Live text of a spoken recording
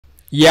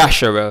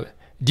Yahshar'el,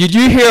 did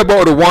you hear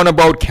about the one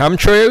about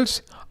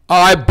chemtrails?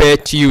 I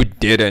bet you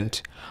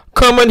didn't.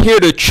 Come and hear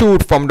the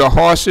truth from the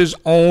horse's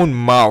own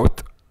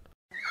mouth.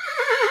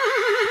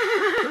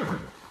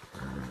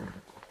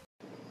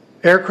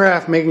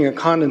 Aircraft making a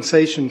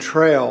condensation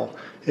trail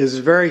is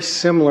very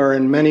similar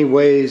in many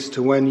ways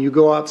to when you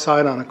go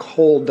outside on a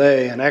cold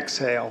day and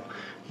exhale.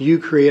 You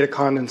create a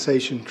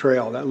condensation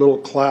trail. That little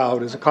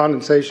cloud is a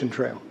condensation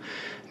trail.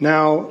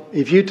 Now,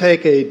 if you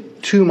take a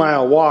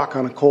 2-mile walk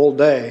on a cold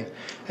day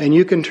and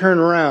you can turn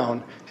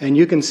around and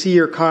you can see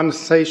your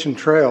condensation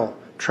trail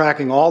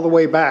tracking all the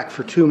way back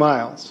for 2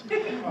 miles.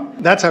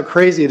 That's how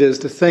crazy it is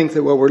to think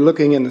that what we're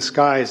looking in the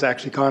sky is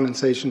actually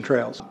condensation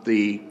trails.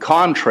 The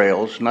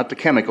contrails, not the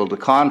chemical, the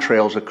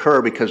contrails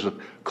occur because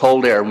of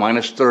cold air,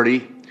 minus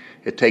 30.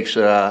 It takes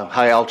a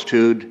high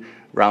altitude,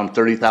 around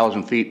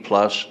 30,000 feet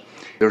plus.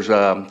 There's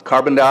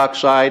carbon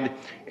dioxide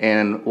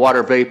and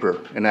water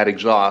vapor in that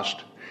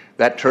exhaust.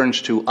 That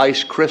turns to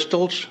ice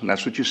crystals, and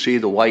that's what you see,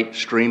 the white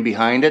stream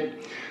behind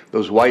it.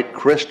 Those white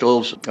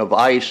crystals of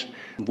ice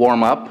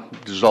warm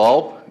up,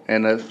 dissolve,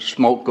 and the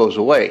smoke goes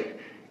away.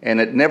 And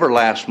it never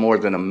lasts more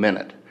than a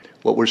minute.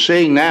 What we're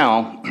seeing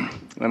now,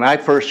 and I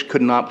first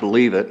could not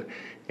believe it,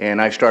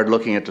 and I started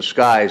looking at the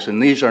skies,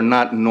 and these are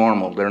not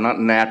normal. They're not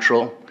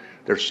natural.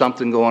 There's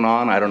something going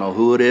on. I don't know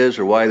who it is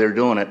or why they're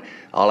doing it.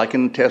 All I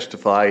can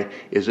testify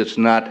is it's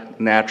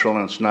not natural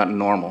and it's not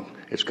normal.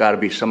 It's got to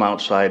be some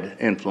outside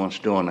influence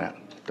doing that.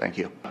 Thank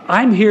you.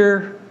 I'm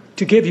here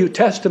to give you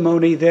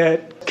testimony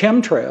that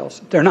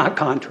chemtrails, they're not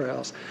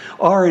contrails,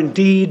 are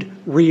indeed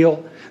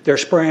real. They're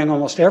spraying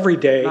almost every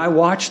day. I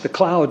watch the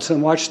clouds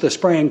and watch the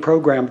spraying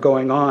program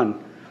going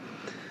on.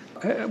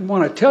 I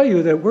want to tell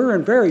you that we're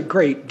in very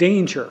great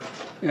danger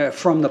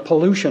from the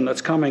pollution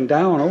that's coming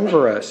down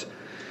over us.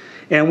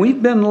 And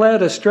we've been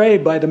led astray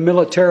by the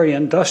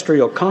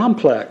military-industrial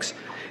complex,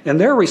 and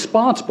they're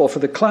responsible for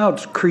the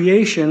cloud's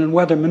creation and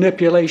weather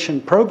manipulation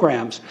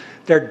programs.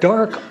 They're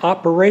dark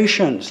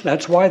operations.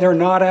 That's why they're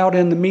not out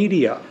in the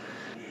media.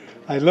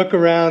 I look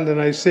around and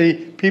I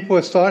see people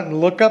are starting to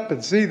look up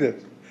and see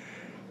this.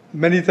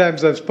 Many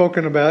times I've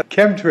spoken about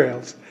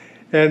chemtrails,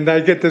 and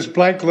I get this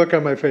blank look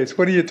on my face.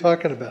 What are you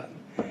talking about?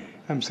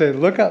 I'm saying,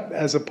 look up.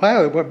 As a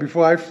pilot,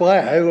 before I fly,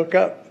 I look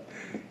up.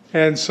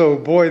 And so,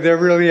 boy, they're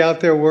really out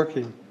there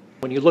working.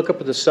 When you look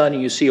up at the sun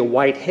and you see a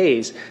white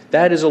haze,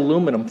 that is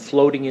aluminum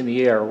floating in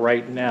the air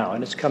right now,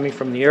 and it's coming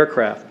from the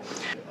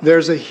aircraft.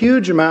 There's a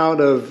huge amount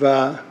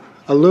of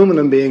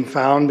aluminum being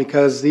found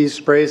because these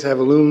sprays have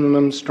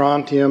aluminum,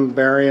 strontium,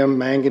 barium,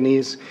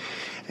 manganese.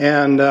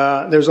 And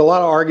there's a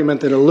lot of argument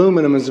that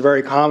aluminum is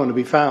very common to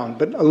be found.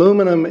 But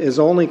aluminum is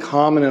only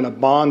common in a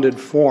bonded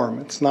form.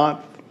 It's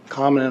not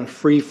common in a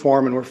free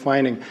form, and we're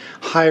finding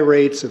high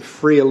rates of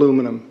free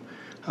aluminum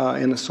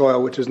in the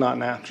soil, which is not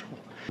natural.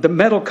 The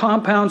metal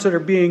compounds that are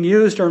being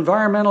used are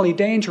environmentally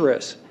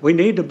dangerous. We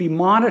need to be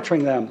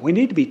monitoring them. We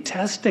need to be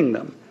testing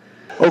them.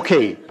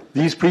 Okay,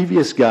 these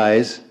previous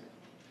guys,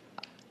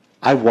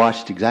 I've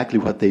watched exactly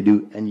what they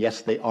do, and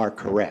yes, they are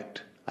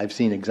correct. I've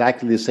seen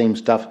exactly the same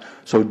stuff,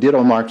 so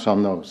ditto marks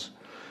on those.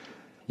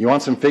 You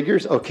want some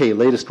figures? Okay,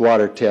 latest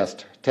water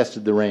test,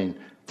 tested the rain.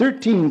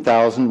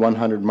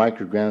 13,100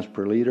 micrograms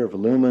per liter of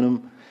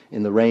aluminum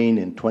in the rain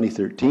in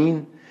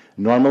 2013.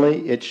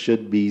 Normally, it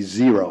should be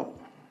 0.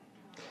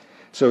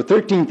 So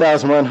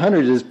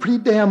 13,100 is pretty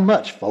damn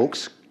much,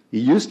 folks. It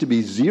used to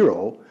be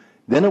 0,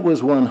 then it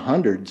was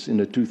 100s in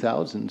the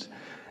 2000s,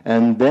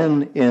 and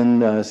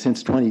then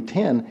since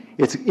 2010,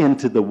 it's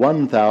into the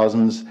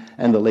 1,000s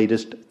and the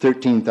latest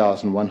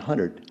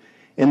 13,100.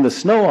 In the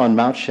snow on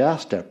Mount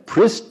Shasta,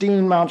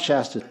 pristine Mount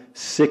Shasta,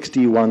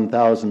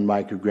 61,000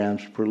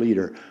 micrograms per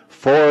liter,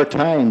 4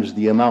 times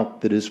the amount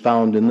that is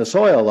found in the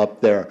soil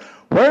up there.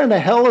 Where in the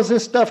hell is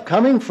this stuff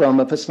coming from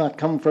if it's not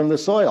coming from the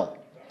soil?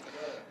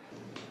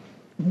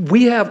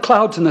 We have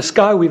clouds in the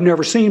sky we've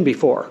never seen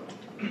before.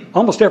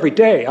 Almost every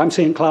day I'm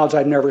seeing clouds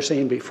I've never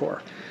seen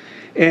before.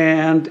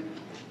 And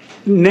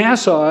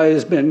NASA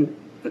has been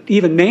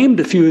even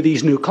named a few of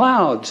these new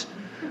clouds.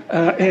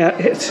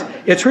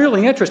 It's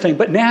really interesting,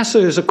 but NASA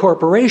is a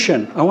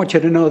corporation. I want you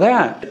to know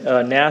that.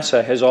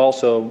 NASA has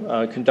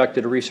also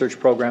conducted a research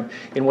program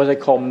in what they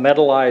call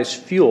metallized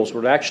fuels.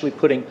 We're actually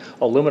putting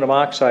aluminum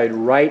oxide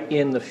right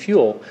in the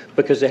fuel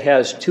because it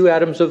has 2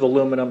 atoms of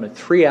aluminum and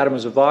 3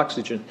 atoms of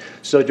oxygen.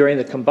 So during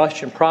the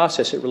combustion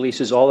process, it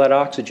releases all that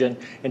oxygen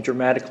and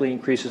dramatically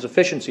increases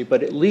efficiency,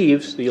 but it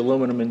leaves the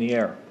aluminum in the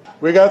air.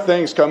 We got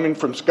things coming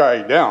from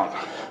sky down,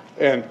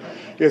 and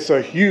it's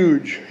a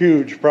huge,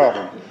 huge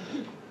problem.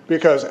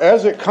 Because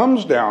as it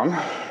comes down,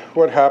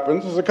 what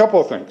happens is a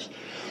couple of things.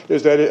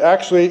 Is that it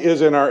actually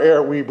is in our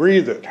air, we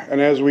breathe it. And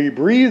as we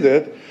breathe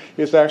it,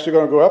 it's actually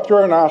going to go up to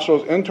our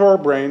nostrils, into our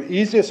brain,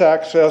 easiest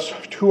access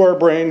to our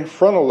brain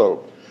frontal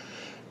lobe.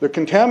 The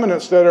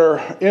contaminants that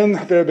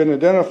have been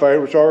identified,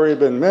 which already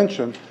been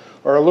mentioned,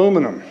 are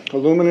aluminum.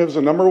 Aluminum is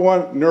the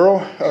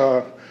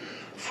 #1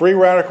 free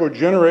radical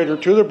generator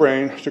to the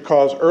brain to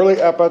cause early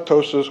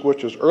apoptosis,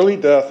 which is early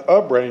death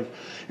of brain,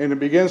 and it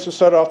begins to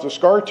set off the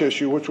scar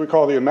tissue, which we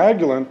call the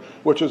amygdalin,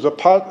 which is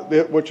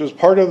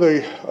part of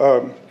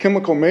the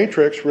chemical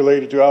matrix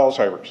related to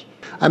Alzheimer's.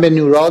 I'm a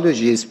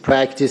neurologist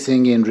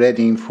practicing in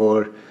Reading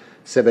for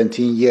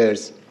 17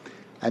 years.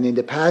 And in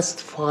the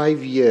past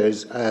 5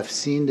 years, I've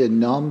seen the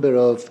number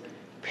of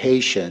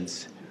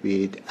patients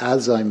with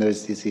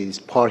Alzheimer's disease,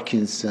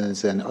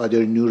 Parkinson's, and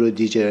other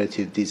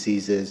neurodegenerative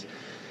diseases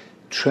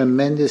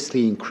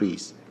tremendously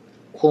increase,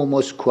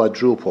 almost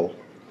quadruple.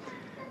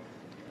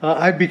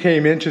 I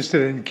became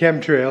interested in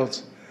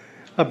chemtrails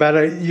about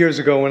 8 years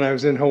ago when I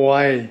was in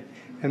Hawaii,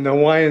 and the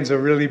Hawaiians are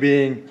really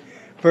being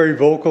very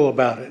vocal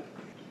about it.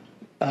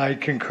 I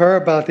concur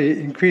about the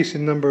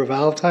increasing number of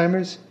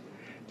Alzheimer's.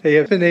 They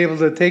have been able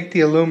to take the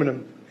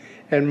aluminum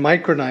and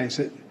micronize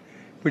it,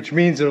 which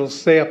means it'll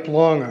stay up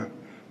longer.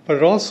 But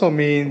it also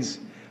means,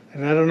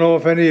 and I don't know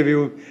if any of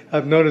you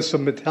have noticed a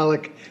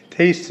metallic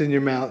taste in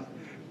your mouth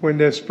when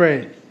they're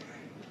spraying,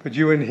 but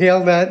you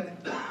inhale that,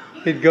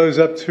 it goes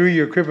up through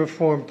your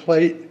cribriform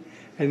plate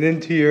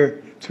and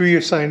through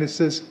your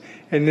sinuses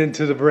and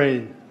into the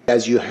brain.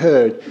 As you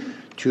heard,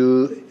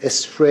 to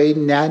spray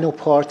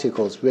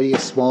nanoparticles, very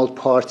small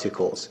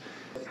particles.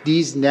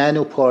 These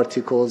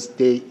nanoparticles,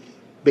 they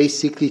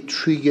basically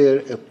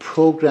trigger a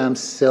programmed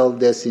cell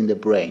death in the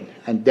brain,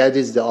 and that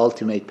is the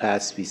ultimate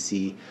path we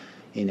see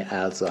in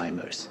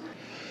Alzheimer's.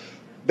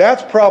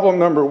 That's problem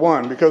number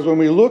one, because when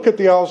we look at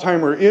the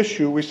Alzheimer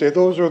issue, we say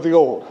those are the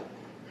old.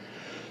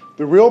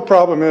 The real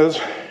problem is,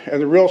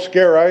 and the real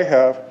scare I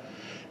have,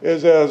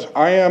 is as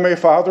I am a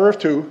father of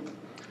 2,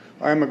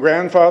 I am a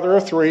grandfather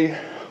of 3.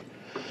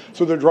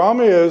 So the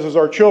drama is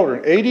our children.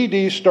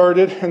 ADD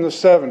started in the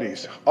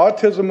 70s.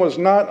 Autism was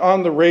not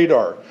on the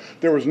radar.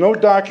 There was no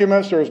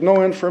documents, there was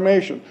no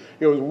information.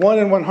 It was 1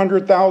 in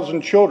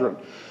 100,000 children.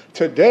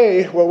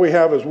 Today, what we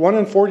have is 1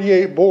 in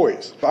 48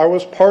 boys. I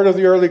was part of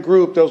the early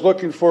group that was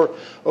looking for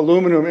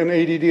aluminum in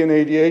ADD and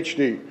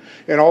ADHD.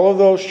 And all of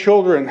those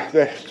children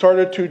that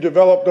started to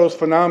develop those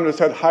phenomena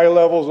had high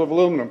levels of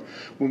aluminum.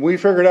 When we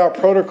figured out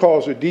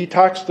protocols to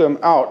detox them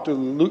out,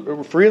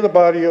 to free the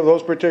body of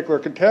those particular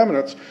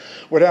contaminants,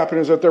 what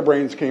happened is that their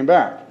brains came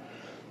back.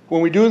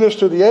 When we do this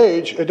to the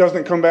age, it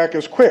doesn't come back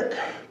as quick,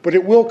 but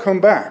it will come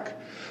back.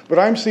 But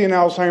I'm seeing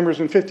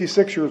Alzheimer's in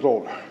 56 years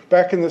old.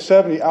 Back in the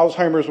 70s,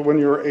 Alzheimer's when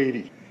you were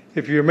 80.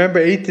 If you remember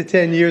 8 to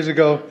 10 years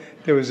ago,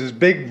 there was this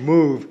big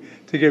move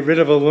to get rid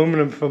of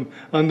aluminum from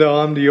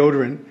underarm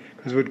deodorant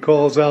because it would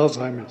cause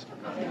Alzheimer's.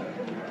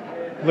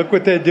 Look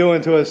what they're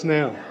doing to us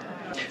now.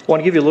 I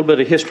want to give you a little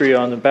bit of history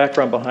on the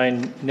background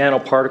behind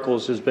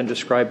nanoparticles has been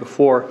described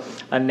before.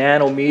 A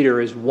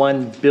nanometer is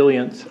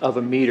 1/1000th of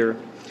a meter.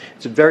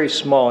 It's very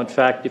small. In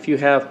fact, if you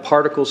have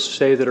particles,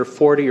 say, that are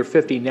 40 or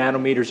 50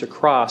 nanometers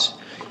across,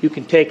 you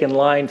can take and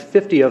line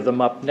 50 of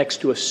them up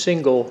next to a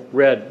single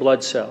red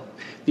blood cell.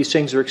 These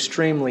things are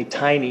extremely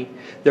tiny.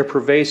 They're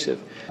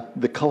pervasive.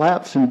 The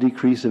collapse and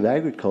decrease of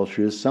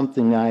agriculture is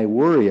something I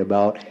worry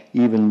about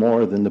even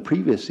more than the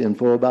previous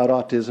info about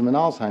autism and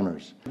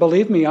Alzheimer's.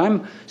 Believe me,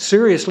 I'm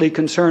seriously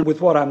concerned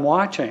with what I'm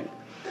watching.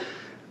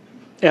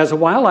 As a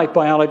wildlife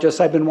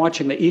biologist, I've been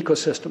watching the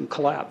ecosystem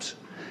collapse.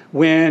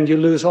 When you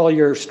lose all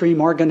your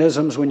stream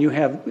organisms, when you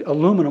have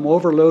aluminum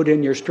overload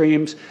in your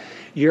streams,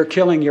 you're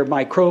killing your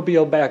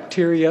microbial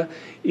bacteria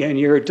and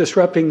you're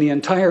disrupting the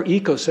entire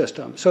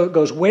ecosystem. So it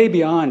goes way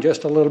beyond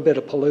just a little bit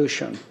of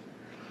pollution.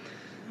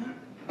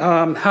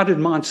 How did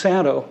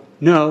Monsanto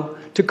know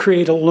to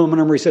create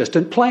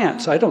aluminum-resistant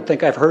plants? I don't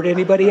think I've heard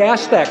anybody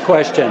ask that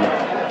question.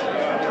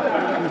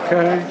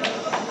 Okay.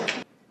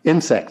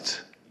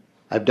 Insects.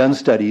 I've done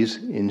studies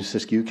in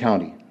Siskiyou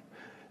County.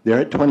 They're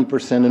at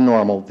 20% of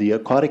normal. The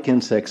aquatic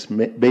insects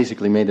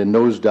basically made a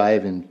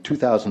nosedive in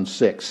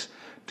 2006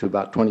 to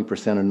about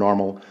 20% of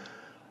normal.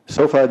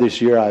 So far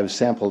this year, I've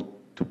sampled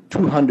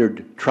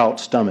 200 trout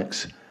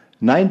stomachs.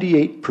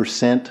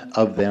 98%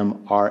 of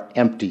them are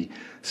empty.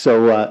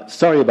 So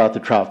sorry about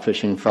the trout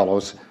fishing,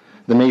 fellows.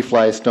 The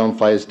mayflies,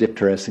 stoneflies,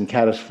 dipterus, and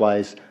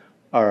caddisflies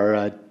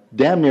are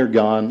damn near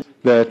gone.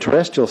 The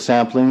terrestrial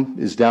sampling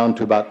is down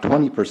to about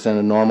 20%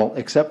 of normal,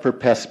 except for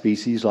pest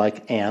species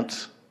like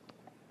ants.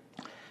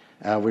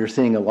 We're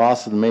seeing a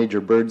loss of the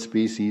major bird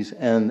species,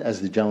 and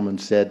as the gentleman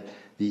said,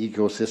 the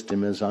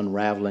ecosystem is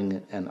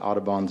unraveling, and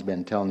Audubon's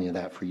been telling you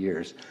that for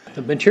years.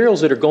 The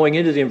materials that are going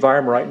into the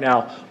environment right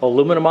now,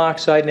 aluminum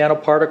oxide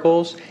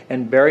nanoparticles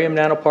and barium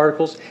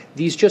nanoparticles,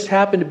 these just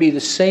happen to be the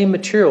same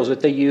materials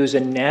that they use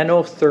in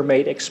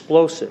nanothermate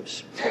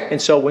explosives.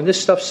 And so when this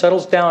stuff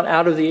settles down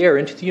out of the air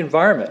into the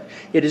environment,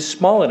 it is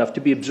small enough to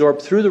be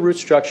absorbed through the root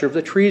structure of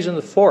the trees in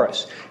the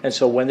forest. And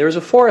so when there's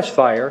a forest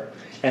fire,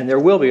 and there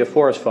will be a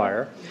forest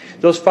fire,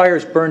 those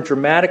fires burn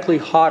dramatically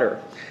hotter.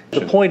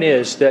 The point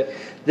is that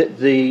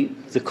the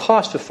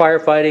cost of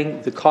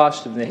firefighting, the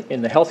cost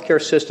in the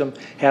healthcare system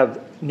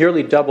have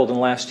nearly doubled in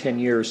the last 10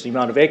 years. The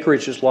amount of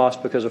acreage is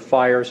lost because of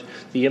fires.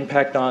 The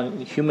impact on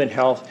human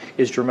health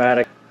is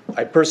dramatic.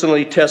 I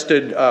personally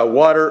tested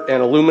water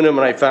and aluminum,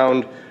 and I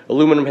found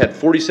aluminum had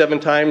 47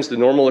 times the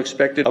normal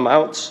expected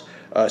amounts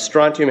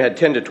Strontium had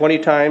 10 to 20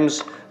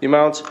 times the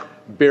amounts.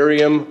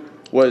 Barium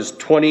was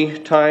 20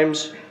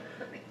 times.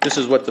 This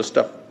is what the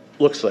stuff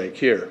looks like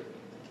here.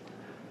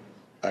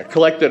 I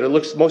collected,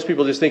 most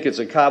people just think it's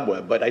a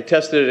cobweb, but I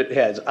tested it. It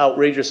has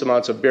outrageous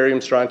amounts of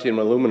barium, strontium,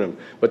 and aluminum,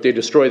 but they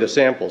destroy the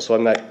sample, so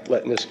I'm not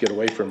letting this get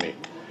away from me.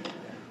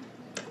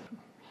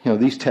 You know,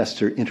 these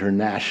tests are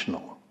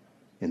international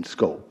in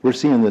scope. We're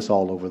seeing this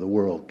all over the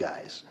world,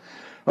 guys.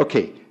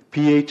 Okay,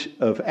 pH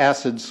of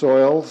acid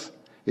soils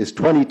is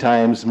 20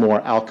 times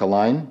more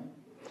alkaline.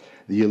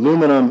 The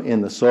aluminum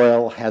in the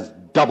soil has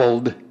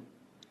doubled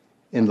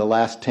in the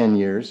last 10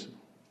 years.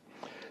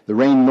 The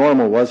rain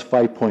normal was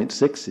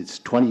 5.6. It's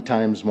 20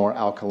 times more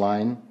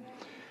alkaline.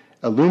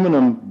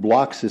 Aluminum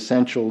blocks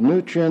essential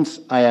nutrients.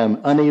 I am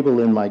unable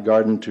in my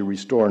garden to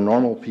restore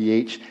normal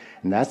pH,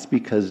 and that's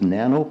because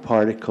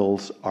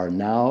nanoparticles are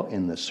now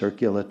in the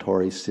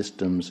circulatory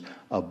systems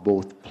of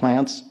both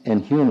plants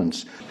and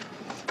humans.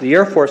 The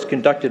Air Force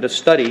conducted a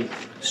study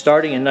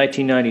starting in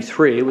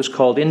 1993. It was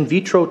called In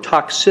Vitro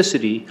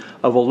Toxicity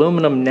of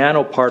Aluminum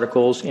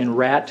Nanoparticles in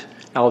Rat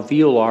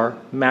Alveolar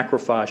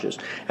Macrophages.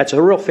 That's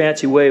a real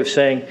fancy way of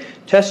saying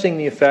testing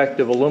the effect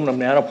of aluminum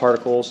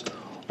nanoparticles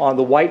on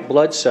the white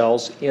blood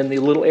cells in the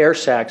little air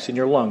sacs in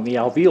your lung, the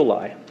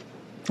alveoli.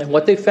 And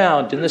what they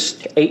found in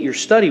this 8-year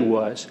study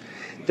was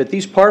that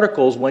these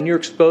particles, when you're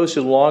exposed to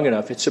them long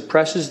enough, it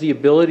suppresses the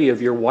ability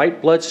of your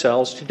white blood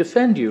cells to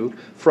defend you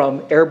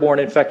from airborne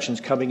infections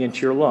coming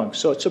into your lungs.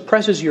 So it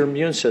suppresses your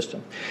immune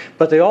system.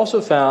 But they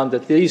also found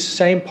that these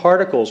same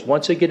particles,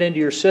 once they get into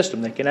your system,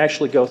 they can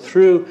actually go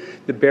through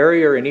the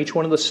barrier in each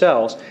one of the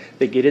cells.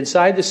 They get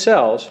inside the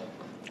cells,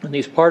 and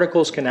these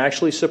particles can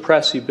actually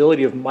suppress the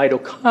ability of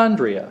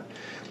mitochondria,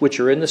 which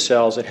are in the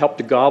cells that help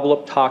to gobble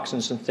up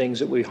toxins and things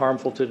that would be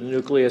harmful to the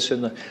nucleus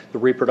and the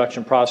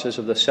reproduction process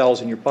of the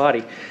cells in your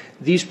body.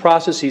 These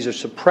processes are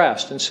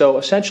suppressed, and so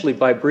essentially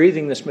by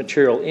breathing this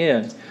material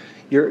in,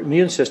 your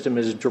immune system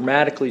is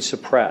dramatically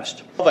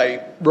suppressed.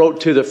 I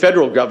wrote to the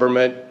federal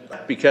government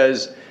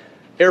because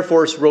Air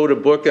Force wrote a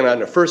book, and on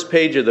the first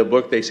page of the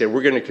book they said,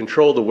 we're going to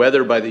control the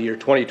weather by the year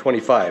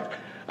 2025.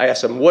 I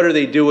asked them, what are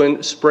they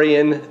doing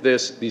spraying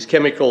these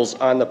chemicals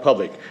on the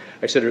public?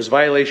 I said, there's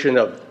violation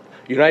of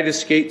United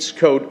States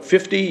Code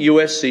 50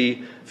 USC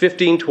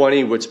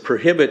 1520, which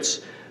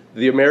prohibits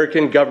the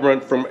American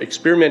government from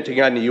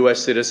experimenting on the U.S.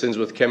 citizens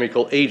with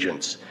chemical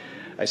agents.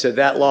 I said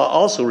that law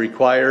also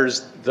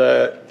requires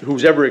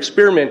who's ever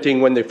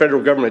experimenting, when the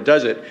federal government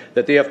does it,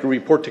 that they have to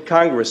report to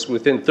Congress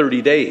within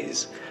 30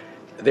 days.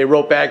 They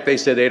wrote back, they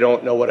said they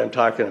don't know what I'm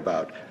talking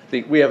about.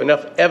 We have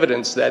enough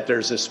evidence that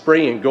there's a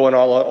spraying going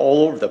all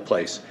over the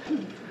place.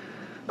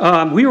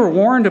 We were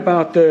warned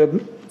about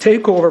the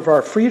takeover of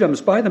our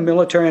freedoms by the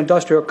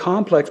military-industrial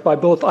complex by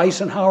both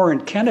Eisenhower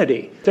and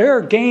Kennedy.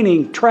 They're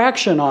gaining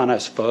traction on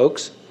us,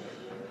 folks.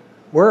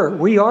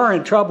 We are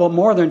in trouble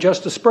more than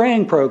just a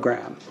spraying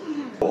program.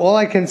 All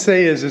I can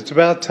say is it's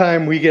about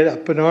time we get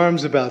up in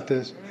arms about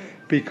this,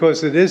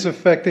 because it is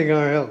affecting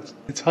our health.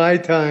 It's high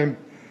time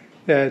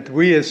that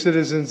we as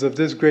citizens of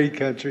this great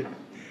country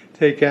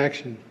take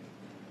action.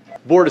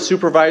 Board of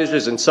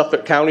Supervisors in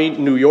Suffolk County,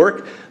 New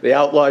York, they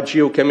outlawed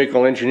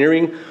geochemical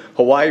engineering.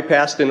 Hawaii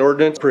passed an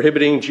ordinance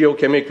prohibiting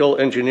geochemical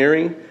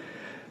engineering.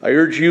 I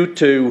urge you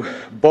to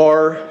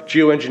bar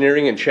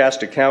geoengineering in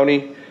Shasta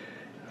County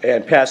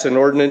and pass an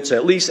ordinance.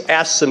 At least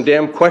ask some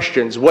damn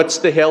questions. What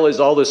the hell is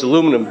all this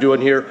aluminum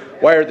doing here?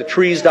 Why are the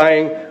trees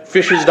dying,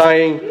 fishes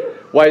dying?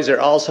 Why is there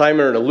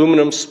Alzheimer and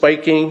aluminum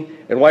spiking?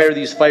 And why are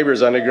these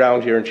fibers on the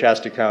ground here in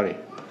Shasta County?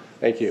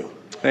 Thank you.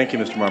 Thank you,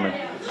 Mr.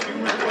 Marmon.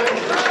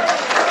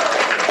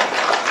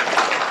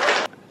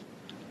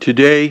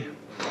 Today,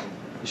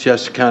 the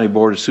Shasta County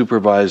Board of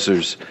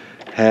Supervisors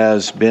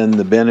has been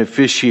the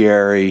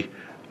beneficiary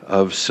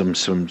of some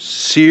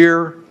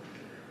sincere,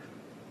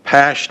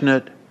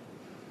 passionate,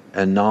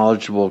 and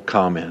knowledgeable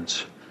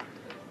comments.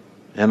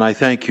 And I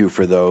thank you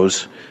for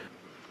those.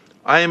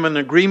 I am in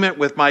agreement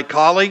with my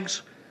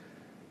colleagues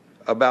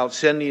about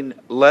sending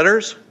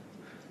letters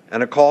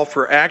and a call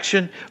for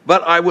action,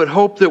 but I would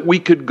hope that we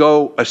could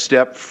go a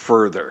step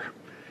further.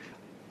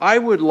 I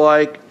would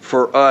like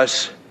for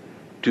us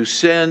to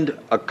send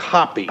a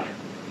copy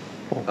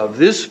of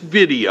this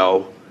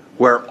video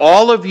where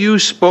all of you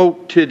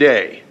spoke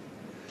today,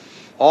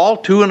 all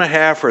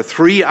 2.5 or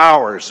 3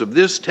 hours of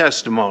this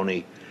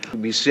testimony, to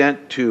be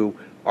sent to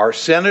our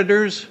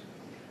senators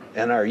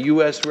and our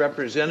U.S.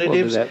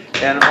 representatives,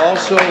 and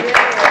also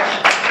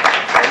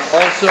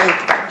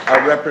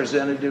our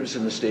representatives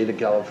in the state of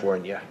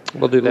California.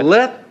 We'll do that.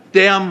 Let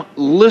them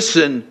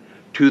listen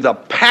to the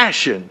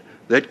passion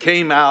that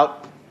came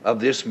out of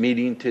this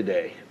meeting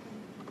today.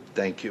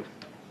 Thank you.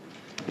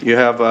 You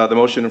have the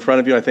motion in front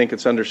of you. I think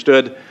it's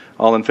understood.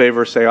 All in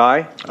favor, say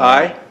aye.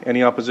 Aye.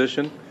 Any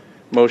opposition?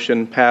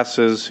 Motion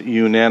passes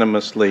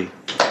unanimously.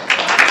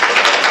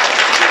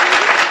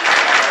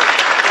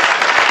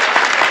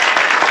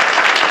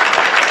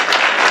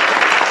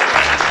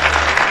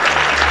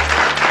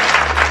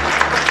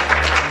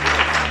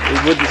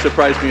 It wouldn't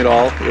surprise me at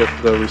all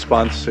if the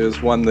response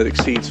is one that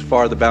exceeds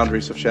far the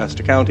boundaries of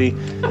Shasta County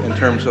in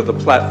terms of the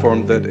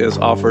platform that is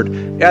offered,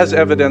 as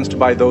evidenced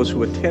by those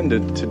who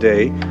attended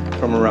today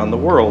from around the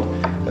world.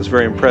 That's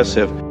very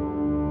impressive.